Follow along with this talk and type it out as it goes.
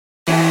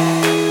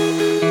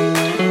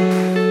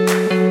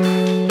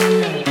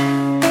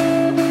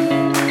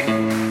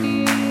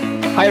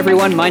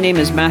everyone. My name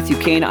is Matthew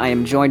Kane. I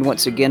am joined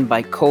once again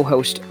by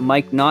co-host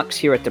Mike Knox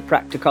here at the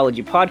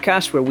Practicology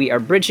Podcast, where we are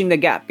bridging the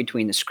gap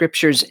between the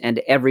scriptures and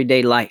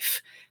everyday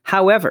life.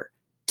 However,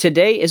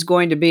 today is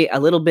going to be a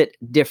little bit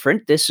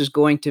different. This is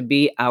going to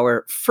be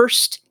our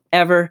first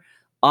ever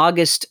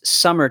August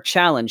summer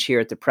challenge here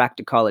at the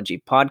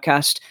Practicology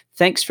Podcast.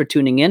 Thanks for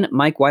tuning in.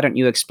 Mike, why don't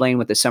you explain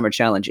what the summer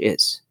challenge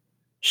is?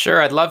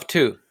 Sure, I'd love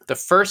to. The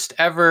first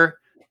ever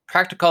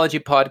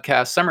Practicology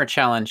Podcast summer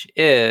challenge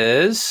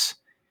is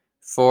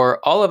for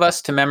all of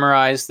us to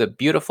memorize the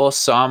beautiful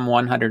Psalm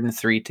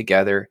 103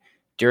 together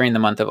during the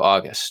month of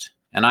August.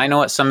 And I know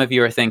what some of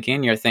you are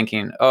thinking. You're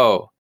thinking,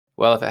 oh,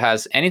 well, if it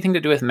has anything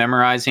to do with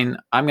memorizing,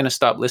 I'm going to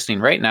stop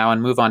listening right now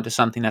and move on to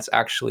something that's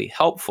actually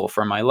helpful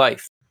for my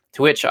life.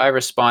 To which I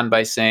respond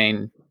by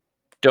saying,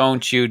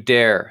 don't you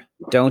dare.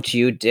 Don't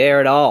you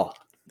dare at all.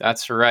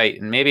 That's right.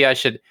 And maybe I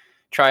should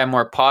try a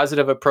more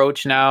positive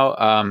approach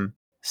now.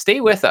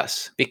 Stay with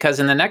us, because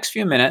in the next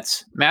few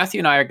minutes, Matthew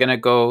and I are going to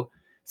go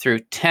through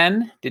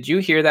 10, did you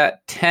hear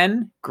that?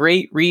 10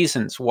 great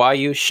reasons why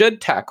you should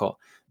tackle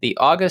the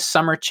August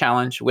Summer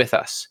Challenge with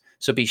us.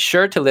 So be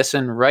sure to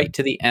listen right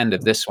to the end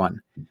of this one.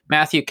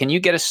 Matthew, can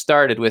you get us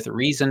started with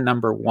reason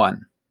number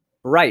 1?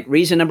 Right.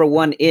 Reason number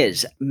 1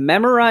 is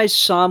memorize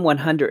Psalm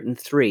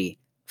 103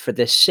 for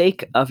the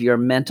sake of your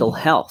mental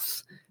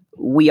health.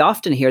 We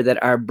often hear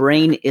that our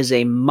brain is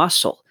a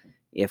muscle.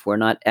 If we're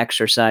not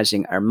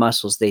exercising our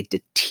muscles, they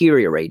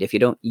deteriorate. If you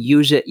don't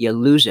use it, you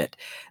lose it.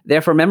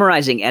 Therefore,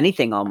 memorizing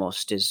anything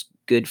almost is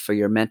good for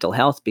your mental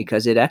health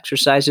because it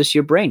exercises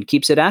your brain,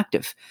 keeps it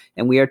active.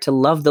 And we are to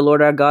love the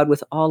Lord our God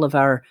with all of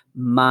our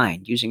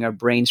mind, using our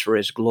brains for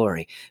his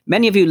glory.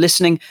 Many of you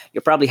listening,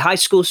 you're probably high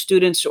school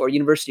students or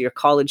university or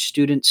college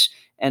students.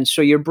 And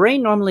so your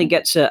brain normally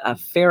gets a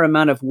fair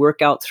amount of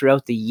workout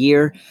throughout the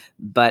year,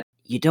 but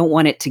you don't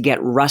want it to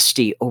get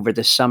rusty over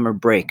the summer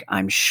break,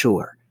 I'm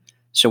sure.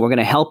 So we're going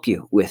to help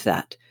you with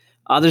that.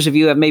 Others of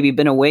you have maybe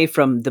been away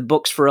from the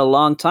books for a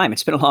long time.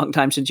 It's been a long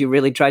time since you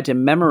really tried to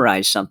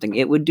memorize something.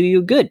 It would do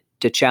you good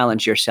to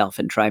challenge yourself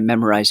and try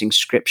memorizing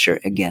scripture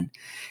again.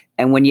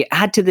 And when you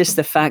add to this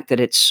the fact that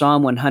it's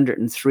Psalm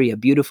 103, a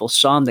beautiful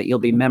psalm that you'll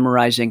be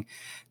memorizing,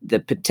 the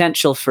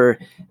potential for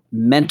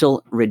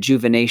mental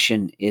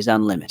rejuvenation is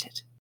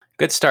unlimited.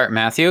 Good start,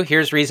 Matthew.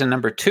 Here's reason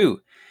number 2.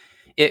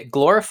 It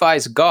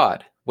glorifies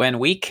God when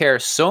we care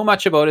so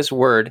much about his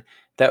word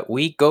that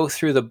we go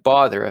through the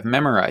bother of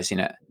memorizing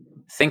it.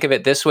 Think of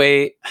it this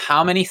way.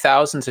 How many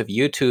thousands of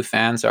U2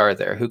 fans are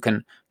there who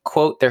can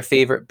quote their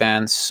favorite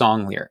band's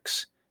song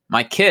lyrics?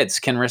 My kids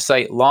can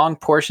recite long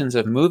portions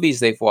of movies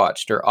they've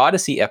watched or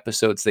Odyssey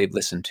episodes they've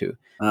listened to.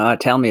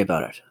 Tell me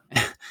about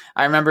it.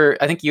 I remember,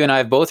 I think you and I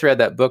have both read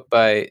that book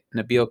by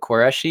Nabil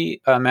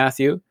Qureshi,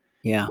 Matthew,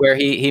 where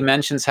he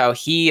mentions how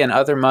he and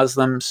other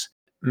Muslims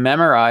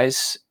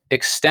memorize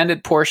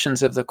extended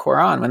portions of the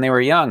Quran when they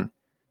were young.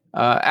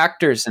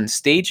 Actors and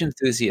stage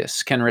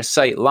enthusiasts can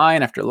recite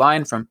line after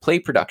line from play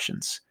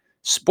productions.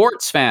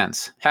 Sports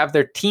fans have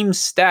their team's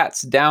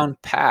stats down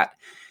pat.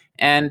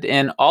 And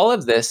in all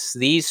of this,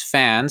 these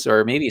fans,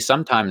 or maybe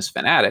sometimes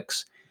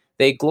fanatics,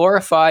 they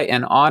glorify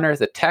and honor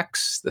the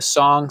texts, the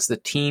songs, the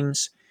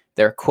teams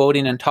they're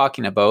quoting and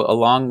talking about,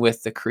 along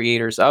with the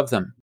creators of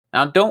them.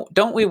 Now,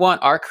 don't we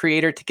want our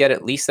creator to get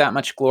at least that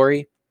much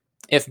glory?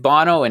 If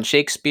Bono and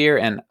Shakespeare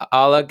and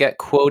Allah get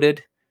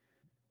quoted,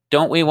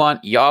 don't we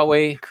want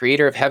Yahweh,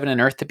 creator of heaven and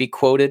earth, to be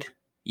quoted?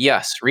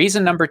 Yes.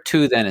 Reason number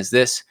 2 then is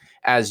this.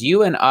 As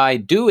you and I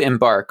do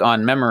embark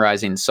on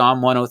memorizing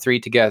Psalm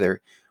 103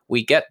 together,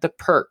 we get the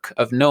perk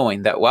of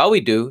knowing that while we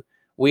do,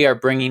 we are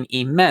bringing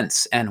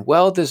immense and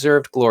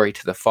well-deserved glory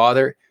to the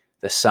Father,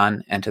 the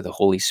Son, and to the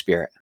Holy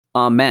Spirit.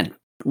 Amen.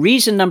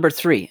 Reason number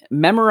 3,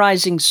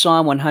 memorizing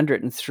Psalm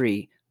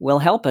 103 will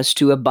help us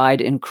to abide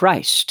in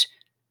Christ.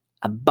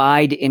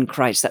 Abide in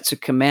Christ. That's a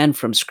command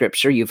from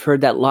Scripture. You've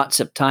heard that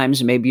lots of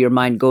times. Maybe your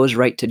mind goes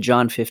right to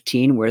John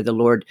 15, where the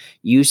Lord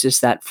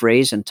uses that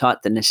phrase and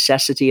taught the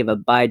necessity of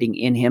abiding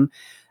in him.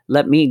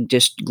 Let me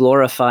just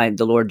glorify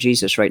the Lord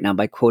Jesus right now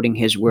by quoting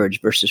his words,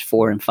 verses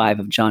 4 and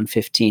 5 of John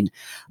 15.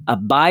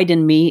 Abide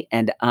in me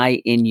and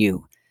I in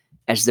you.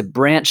 As the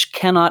branch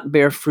cannot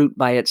bear fruit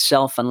by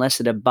itself unless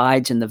it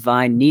abides in the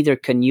vine, neither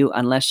can you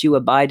unless you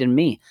abide in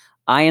me.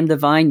 I am the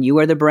vine, you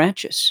are the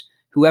branches.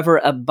 Whoever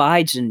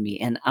abides in me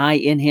and I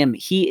in him,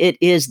 he it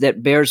is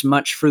that bears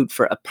much fruit,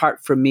 for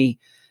apart from me,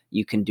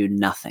 you can do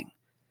nothing.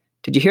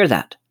 Did you hear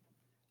that?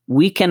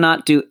 We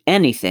cannot do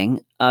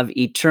anything of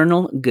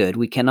eternal good.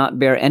 We cannot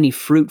bear any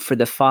fruit for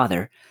the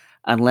Father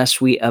unless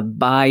we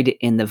abide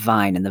in the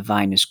vine, and the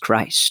vine is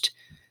Christ.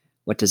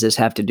 What does this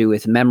have to do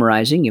with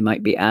memorizing? You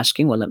might be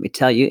asking. Well, let me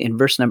tell you. In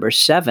verse number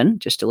 7,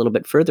 just a little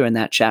bit further in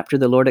that chapter,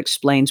 the Lord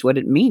explains what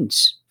it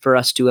means for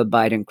us to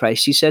abide in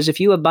Christ. He says, if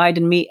you abide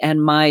in me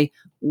and my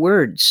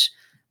words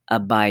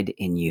abide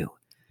in you.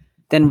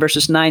 Then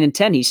verses 9 and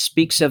 10, he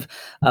speaks of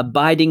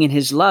abiding in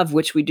his love,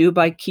 which we do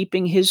by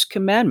keeping his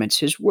commandments,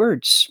 his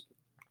words.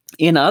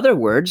 In other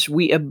words,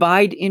 we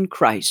abide in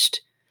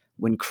Christ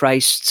when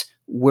Christ's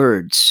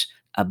words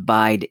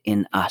abide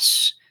in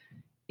us.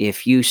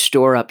 If you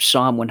store up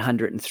Psalm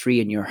 103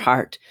 in your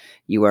heart,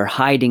 you are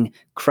hiding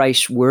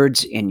Christ's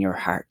words in your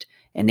heart,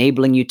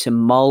 enabling you to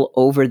mull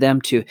over them,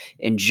 to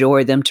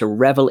enjoy them, to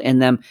revel in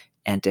them,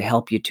 and to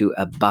help you to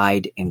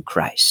abide in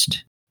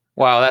Christ.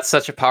 Wow, that's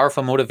such a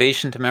powerful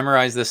motivation to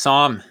memorize the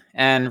Psalm.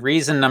 And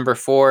reason number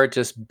 4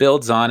 just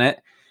builds on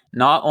it.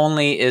 Not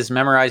only is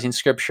memorizing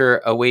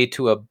Scripture a way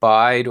to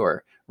abide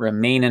or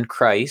remain in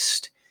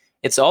Christ,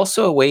 it's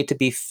also a way to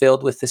be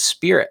filled with the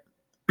Spirit.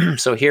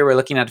 So here we're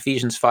looking at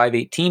Ephesians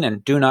 5:18,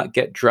 and do not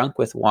get drunk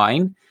with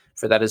wine,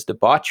 for that is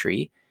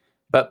debauchery,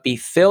 but be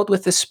filled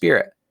with the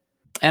Spirit.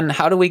 And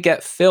how do we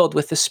get filled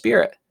with the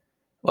Spirit?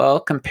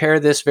 Well, compare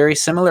this very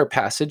similar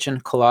passage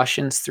in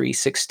Colossians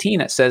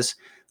 3:16. It says,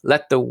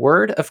 let the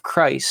word of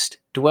Christ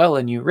dwell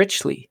in you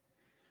richly.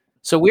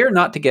 So we are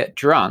not to get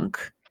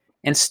drunk.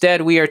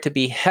 Instead, we are to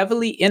be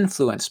heavily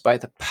influenced by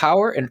the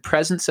power and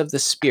presence of the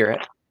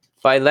Spirit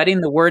by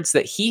letting the words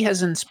that he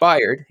has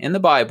inspired in the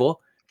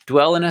Bible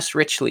dwell in us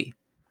richly.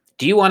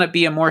 Do you want to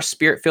be a more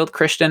Spirit-filled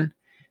Christian?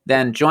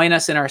 Then join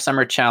us in our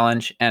summer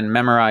challenge and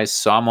memorize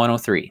Psalm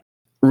 103.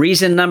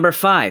 Reason number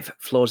 5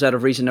 flows out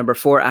of reason number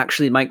 4.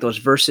 Actually, Mike, those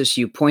verses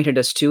you pointed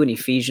us to in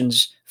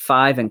Ephesians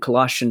 5 and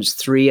Colossians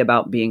 3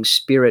 about being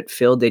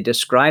Spirit-filled, they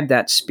describe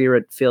that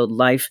Spirit-filled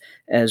life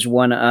as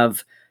one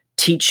of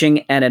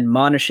teaching and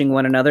admonishing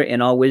one another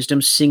in all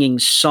wisdom, singing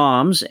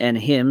psalms and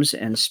hymns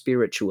and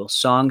spiritual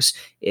songs.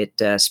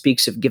 It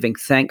speaks of giving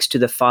thanks to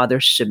the Father,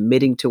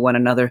 submitting to one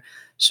another.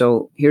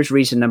 So here's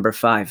reason number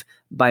 5.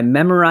 By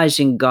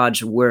memorizing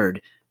God's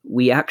word,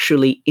 we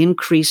actually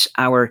increase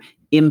our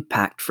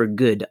impact for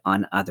good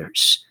on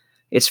others.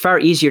 It's far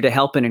easier to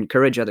help and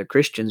encourage other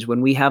Christians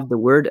when we have the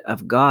word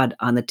of God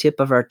on the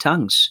tip of our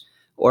tongues.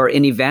 Or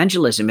in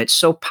evangelism, it's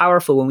so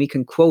powerful when we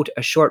can quote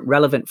a short,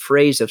 relevant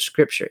phrase of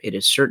Scripture. It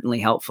is certainly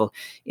helpful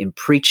in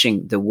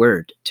preaching the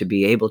word to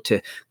be able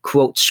to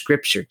quote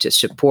Scripture, to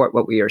support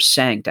what we are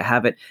saying, to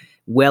have it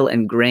well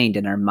ingrained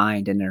in our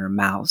mind and in our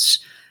mouths.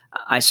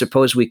 I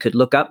suppose we could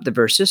look up the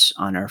verses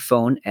on our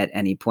phone at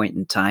any point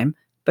in time,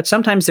 but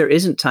sometimes there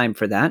isn't time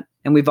for that.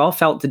 And we've all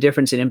felt the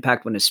difference in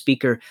impact when a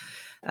speaker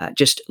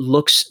just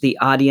looks the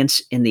audience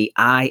in the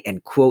eye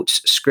and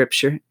quotes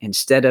Scripture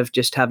instead of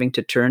just having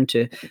to turn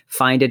to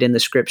find it in the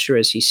Scripture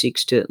as he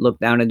seeks to look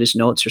down at his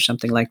notes or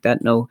something like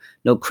that. No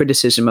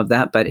criticism of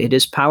that, but it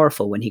is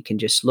powerful when he can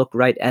just look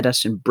right at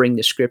us and bring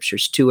the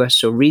Scriptures to us.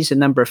 So reason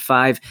number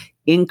 5,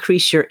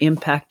 increase your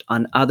impact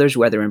on others,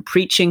 whether in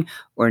preaching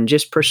or in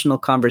just personal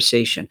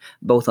conversation,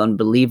 both on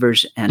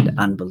believers and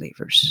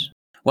unbelievers.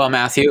 Well,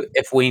 Matthew,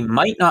 if we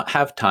might not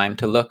have time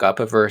to look up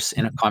a verse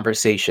in a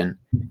conversation,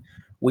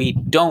 we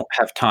don't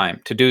have time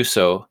to do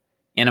so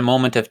in a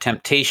moment of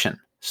temptation.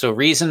 So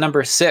reason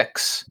number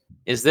 6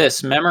 is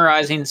this: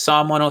 memorizing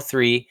Psalm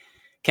 103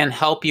 can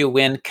help you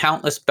win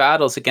countless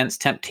battles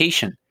against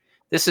temptation.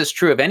 This is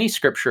true of any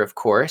scripture, of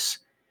course,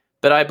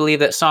 but I believe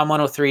that Psalm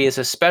 103 is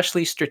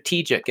especially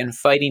strategic in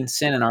fighting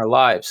sin in our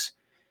lives.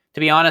 To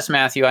be honest,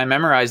 Matthew, I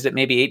memorized it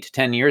maybe 8 to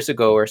 10 years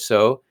ago or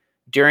so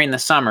during the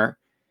summer,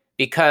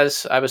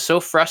 because I was so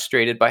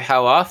frustrated by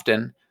how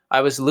often I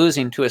was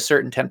losing to a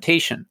certain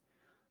temptation.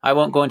 I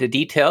won't go into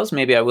details,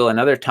 maybe I will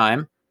another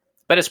time,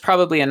 but it's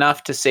probably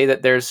enough to say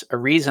that there's a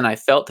reason I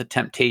felt the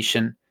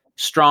temptation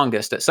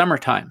strongest at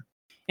summertime.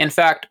 In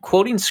fact,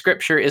 quoting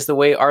Scripture is the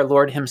way our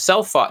Lord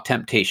himself fought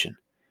temptation.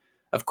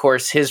 Of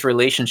course, his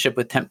relationship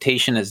with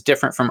temptation is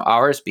different from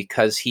ours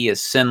because he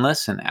is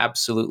sinless and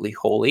absolutely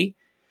holy,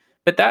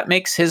 but that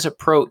makes his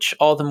approach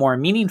all the more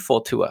meaningful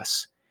to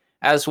us.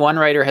 As one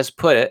writer has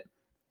put it,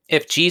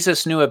 if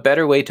Jesus knew a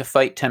better way to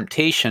fight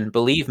temptation,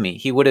 believe me,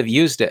 he would have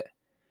used it.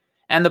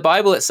 And the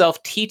Bible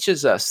itself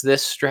teaches us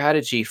this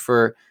strategy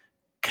for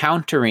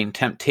countering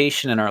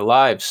temptation in our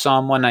lives.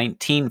 Psalm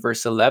 119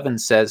 verse 11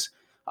 says,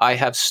 I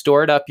have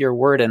stored up your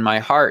word in my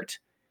heart,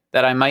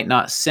 that I might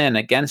not sin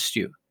against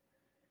you.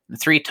 And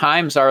 3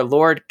 times our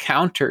Lord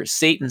counters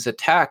Satan's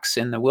attacks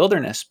in the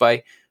wilderness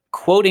by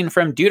quoting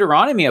from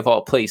Deuteronomy of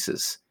all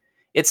places.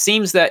 It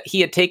seems that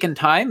he had taken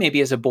time,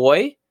 maybe as a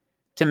boy,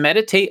 to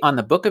meditate on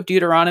the book of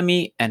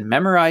Deuteronomy and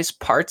memorize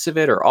parts of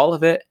it or all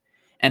of it.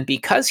 And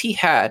because he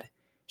had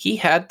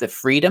the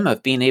freedom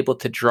of being able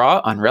to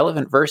draw on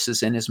relevant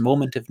verses in his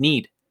moment of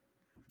need.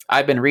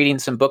 I've been reading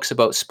some books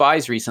about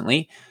spies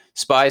recently.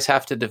 Spies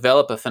have to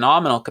develop a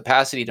phenomenal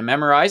capacity to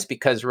memorize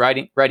because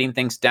writing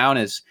things down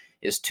is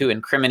too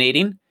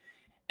incriminating.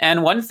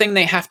 And one thing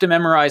they have to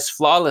memorize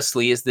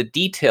flawlessly is the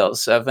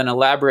details of an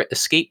elaborate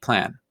escape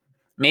plan.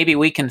 Maybe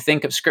we can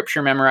think of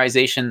scripture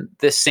memorization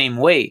this same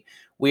way.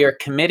 We are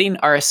committing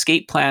our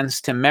escape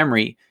plans to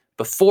memory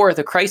before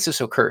the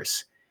crisis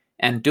occurs,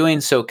 and doing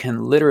so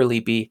can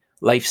literally be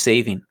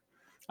life-saving.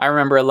 I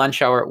remember a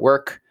lunch hour at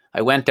work.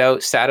 I went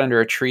out, sat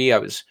under a tree. I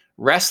was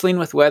wrestling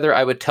with whether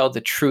I would tell the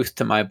truth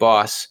to my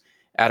boss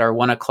at our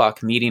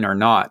 1:00 meeting or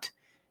not.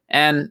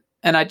 And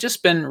I'd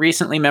just been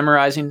recently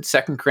memorizing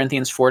 2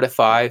 Corinthians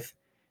 4-5,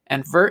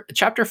 and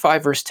chapter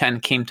 5, verse 10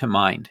 came to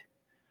mind.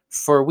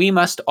 For we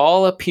must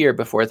all appear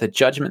before the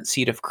judgment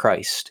seat of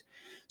Christ,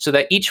 so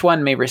that each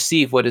one may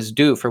receive what is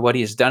due for what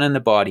he has done in the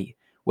body,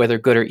 whether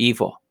good or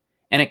evil.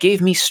 And it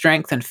gave me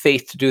strength and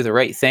faith to do the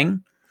right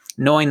thing,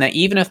 knowing that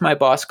even if my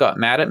boss got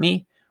mad at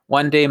me,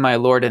 one day my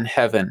Lord in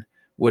heaven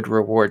would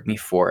reward me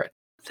for it.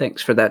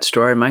 Thanks for that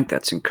story, Mike.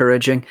 That's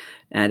encouraging.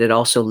 And it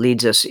also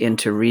leads us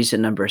into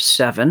reason number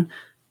 7.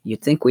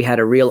 You'd think we had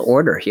a real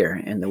order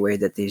here in the way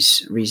that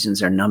these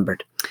reasons are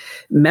numbered.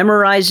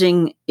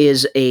 Memorizing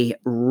is a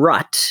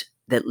rut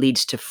that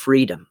leads to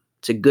freedom.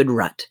 It's a good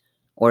rut.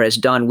 Or as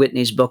Don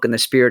Whitney's book on the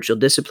spiritual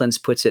disciplines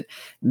puts it,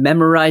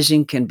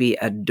 memorizing can be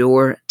a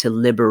door to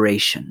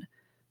liberation.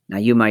 Now,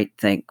 you might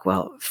think,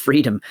 well,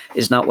 freedom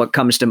is not what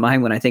comes to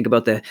mind when I think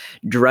about the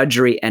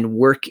drudgery and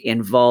work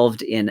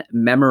involved in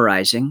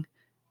memorizing.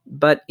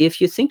 But if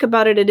you think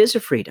about it, it is a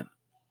freedom.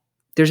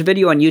 There's a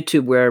video on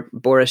YouTube where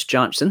Boris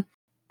Johnson,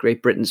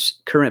 Great Britain's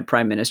current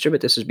prime minister, but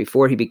this is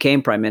before he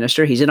became prime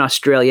minister. He's in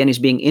Australia and he's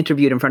being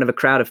interviewed in front of a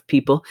crowd of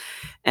people.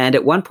 And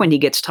at one point he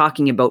gets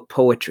talking about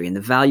poetry and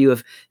the value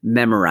of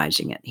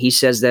memorizing it. He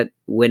says that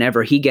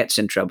whenever he gets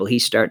in trouble, he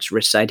starts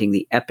reciting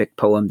the epic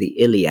poem, the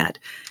Iliad.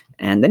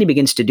 And then he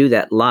begins to do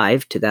that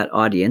live to that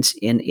audience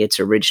in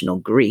its original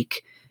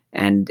Greek.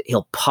 And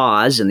he'll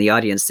pause and the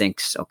audience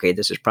thinks, okay,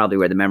 this is probably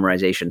where the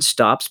memorization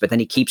stops. But then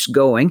he keeps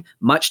going,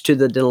 much to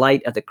the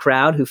delight of the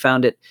crowd who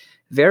found it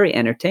very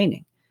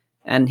entertaining.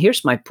 And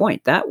here's my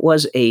point. That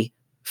was a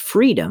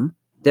freedom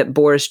that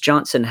Boris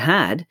Johnson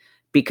had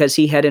because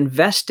he had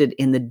invested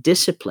in the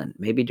discipline,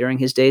 maybe during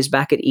his days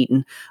back at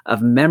Eton,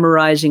 of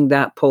memorizing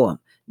that poem.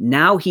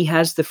 Now he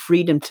has the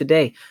freedom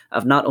today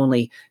of not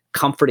only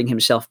comforting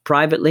himself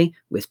privately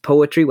with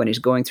poetry when he's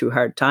going through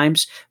hard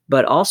times,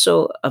 but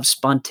also of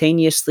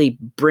spontaneously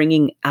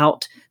bringing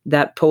out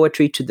that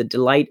poetry to the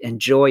delight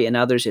and joy in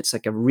others. It's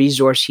like a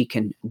resource he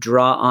can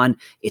draw on.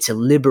 It's a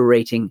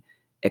liberating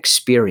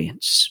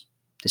experience.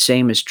 The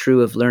same is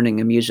true of learning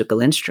a musical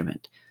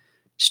instrument.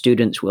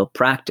 Students will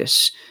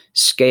practice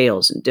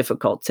scales and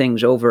difficult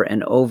things over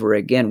and over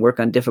again, work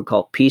on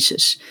difficult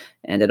pieces,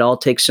 and it all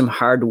takes some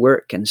hard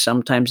work, and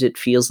sometimes it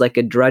feels like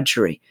a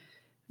drudgery.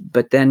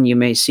 But then you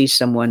may see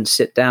someone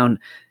sit down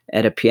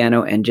at a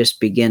piano and just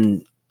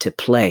begin to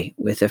play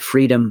with a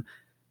freedom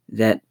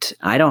that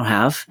I don't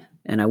have,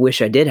 and I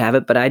wish I did have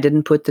it, but I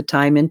didn't put the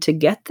time in to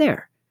get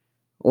there.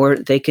 Or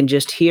they can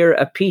just hear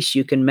a piece.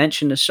 You can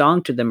mention a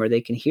song to them, or they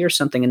can hear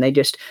something and they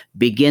just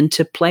begin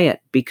to play it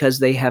because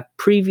they have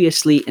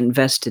previously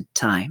invested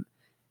time.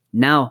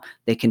 Now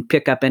they can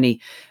pick up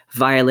any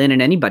violin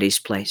in anybody's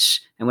place,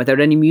 and without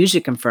any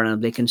music in front of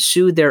them, they can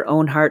soothe their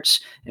own hearts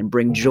and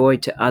bring joy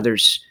to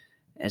others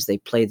as they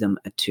play them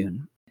a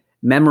tune.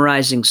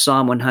 Memorizing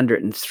Psalm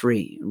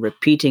 103,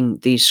 repeating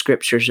these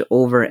scriptures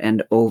over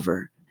and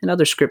over, and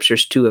other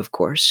scriptures too, of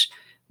course,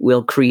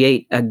 will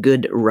create a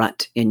good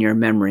rut in your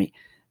memory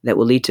that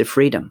will lead to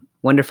freedom.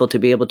 Wonderful to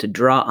be able to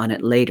draw on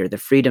it later, the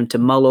freedom to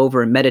mull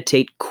over and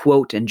meditate,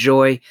 quote,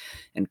 enjoy,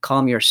 and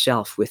calm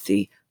yourself with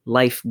the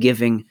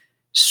life-giving,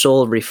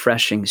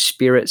 soul-refreshing,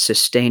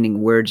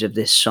 spirit-sustaining words of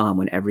this psalm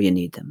whenever you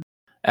need them.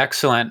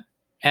 Excellent.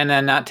 And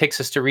then that takes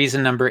us to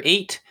reason number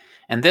 8.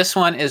 And this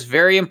one is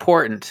very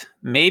important.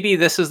 Maybe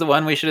this is the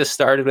one we should have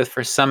started with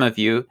for some of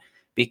you,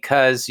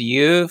 because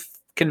you've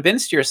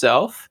convinced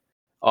yourself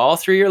all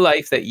through your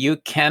life that you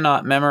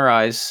cannot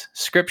memorize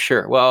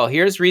scripture. Well,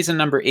 here's reason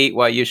number 8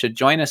 why you should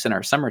join us in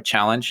our summer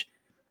challenge.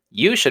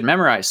 You should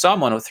memorize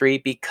Psalm 103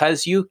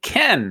 because you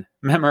can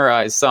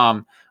memorize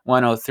Psalm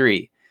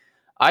 103.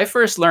 I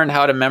first learned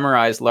how to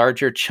memorize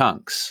larger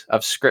chunks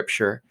of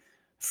scripture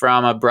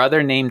from a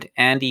brother named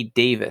Andy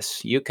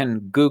Davis. You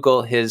can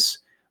Google his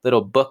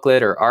little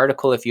booklet or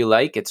article if you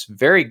like. It's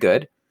very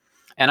good.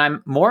 And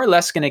I'm more or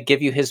less going to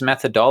give you his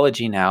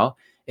methodology now,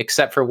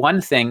 except for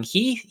one thing.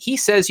 He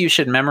says you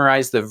should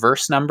memorize the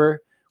verse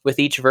number with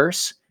each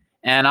verse,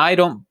 and I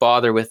don't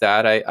bother with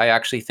that. I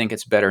actually think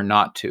it's better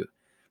not to.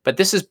 But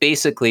this is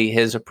basically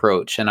his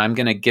approach, and I'm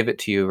going to give it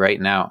to you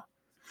right now.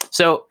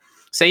 So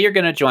say you're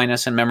going to join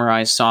us and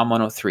memorize Psalm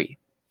 103.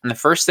 And the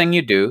first thing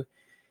you do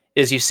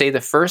is you say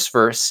the first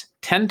verse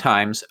 10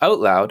 times out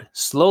loud,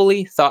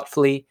 slowly,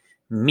 thoughtfully,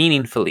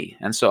 meaningfully.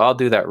 And so I'll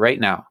do that right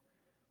now.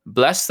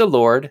 Bless the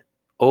Lord,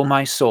 O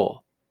my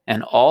soul,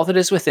 and all that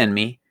is within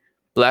me.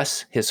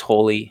 Bless his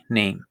holy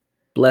name.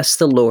 Bless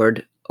the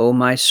Lord, O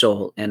my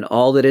soul, and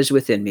all that is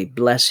within me.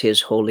 Bless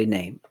his holy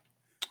name.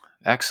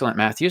 Excellent,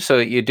 Matthew. So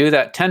you do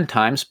that 10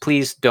 times.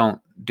 Please don't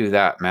do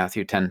that,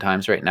 Matthew, 10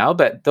 times right now.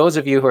 But those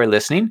of you who are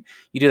listening,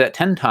 you do that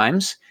 10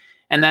 times.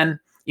 And then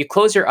you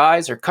close your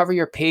eyes or cover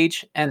your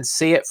page and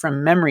say it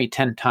from memory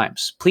 10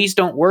 times. Please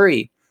don't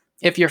worry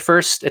if your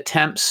first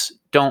attempts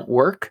don't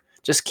work.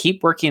 Just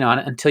keep working on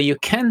it until you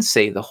can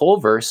say the whole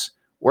verse,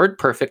 word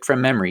perfect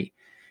from memory.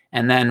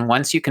 And then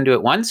once you can do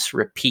it once,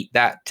 repeat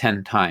that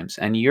 10 times.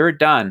 And you're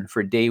done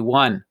for day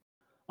 1.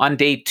 On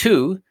day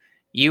 2,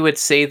 you would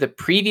say the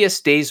previous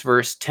day's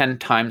verse 10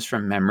 times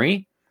from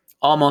memory.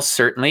 Almost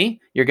certainly,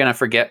 you're going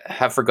to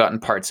have forgotten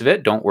parts of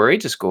it. Don't worry,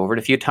 just go over it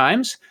a few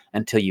times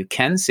until you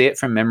can say it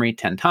from memory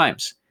 10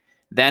 times.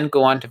 Then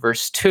go on to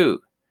verse 2.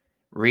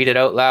 Read it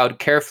out loud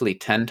carefully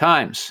 10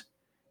 times.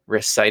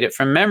 Recite it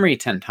from memory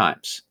 10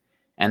 times.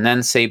 And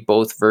then say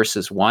both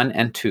verses 1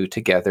 and 2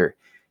 together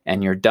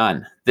and you're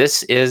done.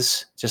 This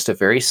is just a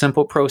very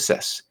simple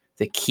process.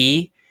 The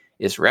key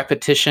is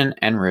repetition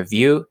and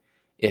review.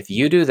 If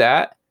you do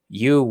that,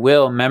 you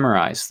will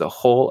memorize the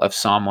whole of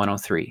Psalm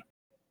 103.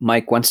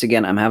 Mike, once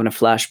again, I'm having a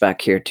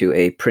flashback here to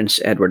a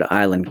Prince Edward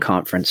Island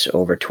conference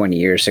over 20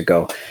 years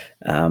ago,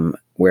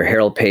 where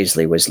Harold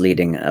Paisley was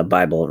leading a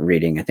Bible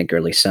reading, I think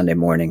early Sunday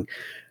morning,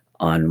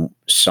 on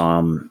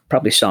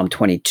probably Psalm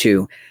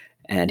 22.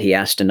 And he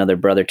asked another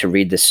brother to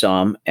read the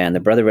psalm, and the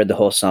brother read the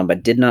whole psalm,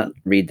 but did not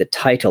read the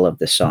title of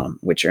the psalm,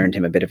 which earned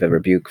him a bit of a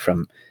rebuke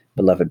from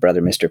beloved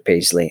brother Mr.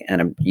 Paisley.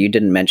 And you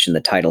didn't mention the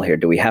title here.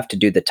 Do we have to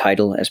do the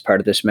title as part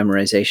of this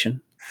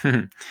memorization?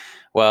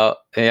 Well,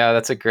 yeah,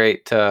 that's a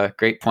great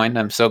point.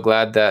 I'm so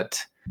glad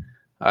that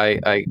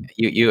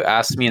you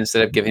asked me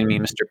instead of giving me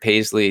Mr.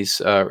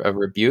 Paisley's a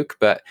rebuke.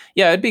 But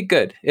yeah, it'd be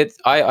good.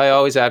 I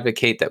always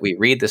advocate that we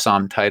read the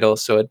psalm title,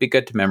 so it'd be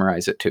good to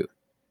memorize it too.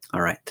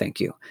 All right, thank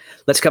you.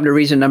 Let's come to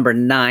reason number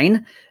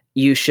 9.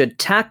 You should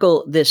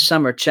tackle this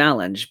summer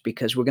challenge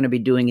because we're going to be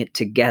doing it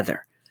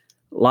together.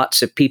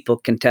 Lots of people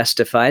can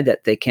testify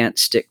that they can't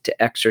stick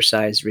to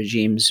exercise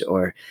regimes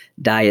or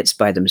diets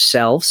by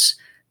themselves.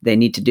 They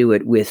need to do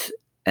it with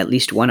at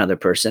least one other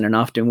person, and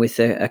often with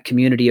a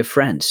community of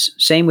friends.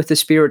 Same with the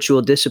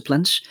spiritual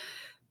disciplines.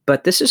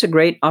 But this is a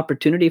great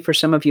opportunity for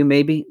some of you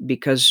maybe,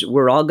 because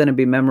we're all going to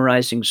be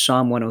memorizing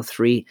Psalm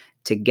 103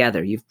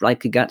 together. You've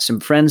likely got some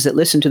friends that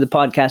listen to the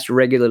podcast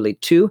regularly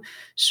too,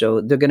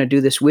 so they're going to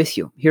do this with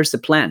you. Here's the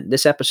plan.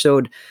 This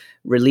episode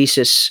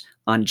releases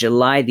on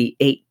July the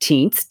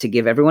 18th to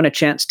give everyone a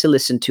chance to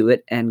listen to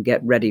it and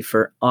get ready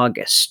for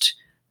August.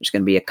 There's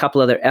going to be a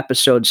couple other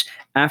episodes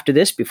after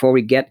this before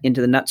we get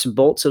into the nuts and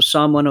bolts of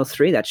Psalm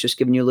 103. That's just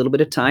giving you a little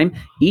bit of time.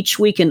 Each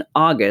week in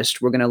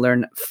August, we're going to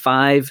learn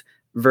 5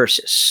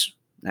 verses.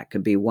 That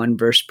could be 1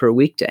 verse per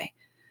weekday.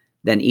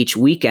 Then each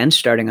weekend,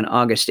 starting on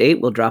August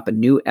 8, we'll drop a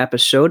new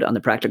episode on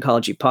the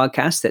Practicology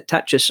podcast that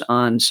touches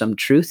on some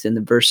truth in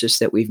the verses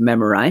that we've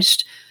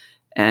memorized.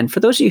 And for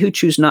those of you who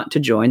choose not to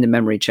join the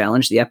memory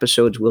challenge, the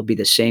episodes will be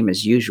the same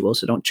as usual,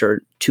 so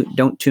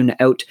don't tune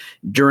out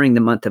during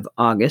the month of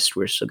August.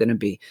 We're still going to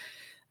be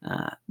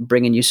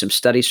bringing you some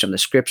studies from the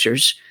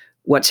scriptures.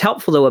 What's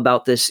helpful, though,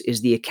 about this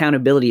is the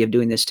accountability of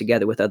doing this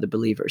together with other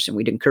believers, and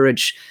we'd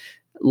encourage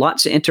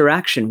lots of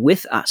interaction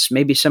with us.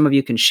 Maybe some of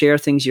you can share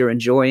things you're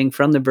enjoying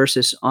from the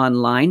verses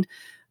online.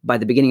 By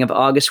the beginning of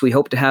August, we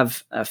hope to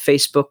have a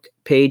Facebook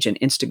page and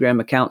Instagram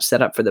account set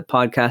up for the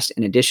podcast,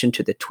 in addition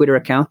to the Twitter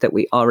account that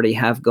we already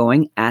have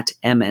going at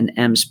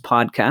M&M's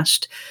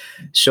Podcast.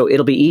 So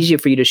it'll be easier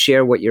for you to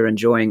share what you're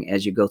enjoying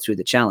as you go through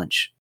the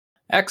challenge.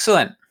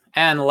 Excellent.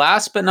 And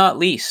last but not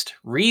least,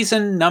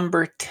 reason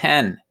number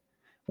 10.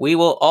 We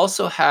will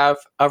also have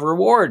a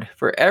reward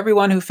for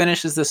everyone who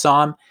finishes the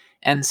psalm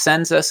and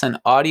sends us an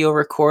audio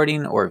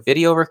recording or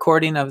video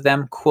recording of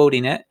them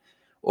quoting it,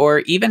 or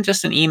even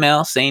just an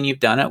email saying you've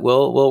done it.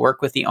 We'll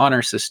work with the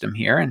honor system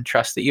here and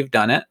trust that you've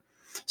done it.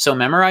 So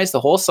memorize the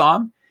whole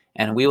psalm,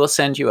 and we will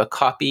send you a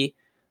copy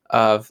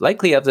of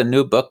the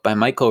new book by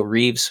Michael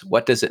Reeves,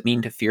 What Does It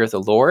Mean to Fear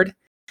the Lord?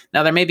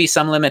 Now, there may be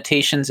some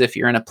limitations if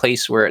you're in a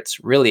place where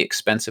it's really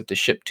expensive to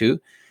ship to,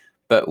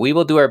 but we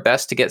will do our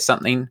best to get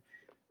something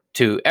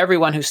to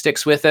everyone who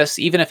sticks with us,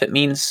 even if it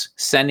means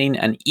sending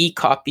an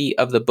e-copy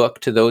of the book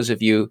to those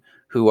of you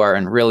who are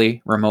in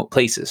really remote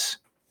places.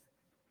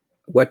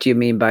 What do you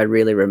mean by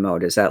really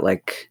remote? Is that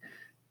like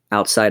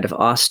outside of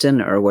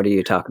Austin, or what are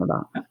you talking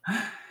about?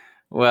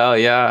 Well,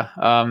 yeah.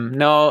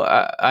 No,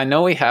 I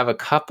know we have a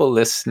couple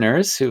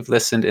listeners who've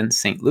listened in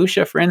St.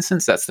 Lucia, for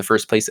instance. That's the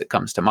first place that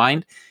comes to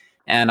mind.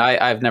 And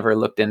I've never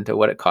looked into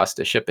what it costs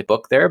to ship a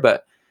book there.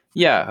 But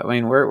yeah, I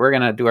mean, we're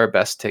going to do our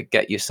best to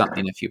get you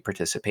something if you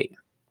participate.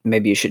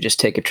 Maybe you should just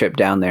take a trip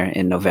down there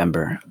in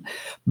November.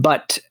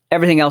 But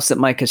everything else that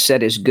Mike has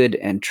said is good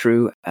and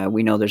true.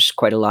 We know there's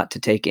quite a lot to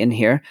take in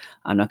here.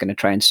 I'm not going to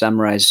try and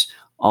summarize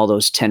all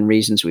those 10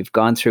 reasons we've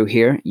gone through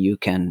here. You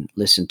can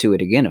listen to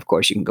it again. Of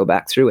course, you can go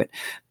back through it.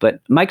 But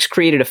Mike's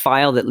created a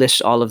file that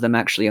lists all of them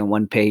actually on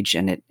one page,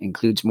 and it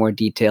includes more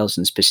details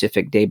and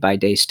specific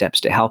day-by-day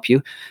steps to help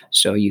you.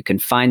 So you can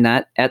find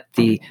that at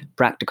the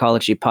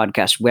Practicology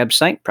Podcast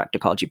website,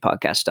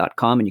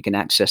 practicologypodcast.com, and you can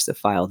access the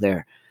file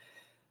there.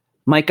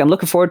 Mike, I'm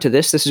looking forward to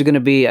this. This is going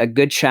to be a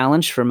good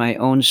challenge for my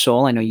own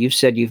soul. I know you've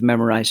said you've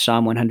memorized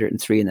Psalm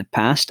 103 in the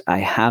past. I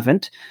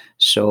haven't.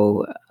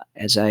 So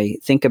as I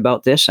think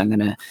about this, I'm going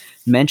to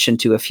mention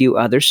to a few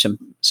others,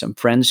 some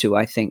friends who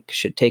I think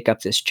should take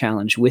up this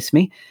challenge with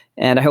me.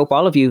 And I hope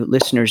all of you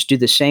listeners do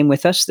the same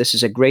with us. This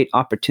is a great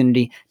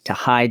opportunity to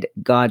hide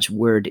God's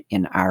word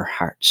in our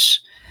hearts.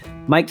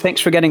 Mike,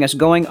 thanks for getting us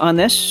going on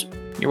this.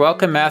 You're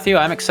welcome, Matthew.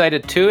 I'm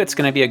excited too. It's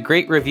going to be a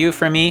great review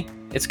for me.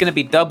 It's going to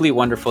be doubly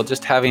wonderful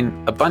just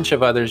having a bunch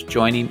of others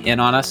joining in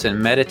on us and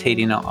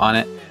meditating on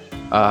it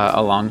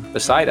along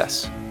beside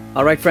us.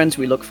 All right, friends,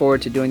 we look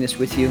forward to doing this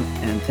with you.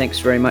 And thanks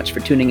very much for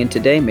tuning in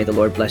today. May the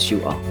Lord bless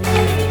you all.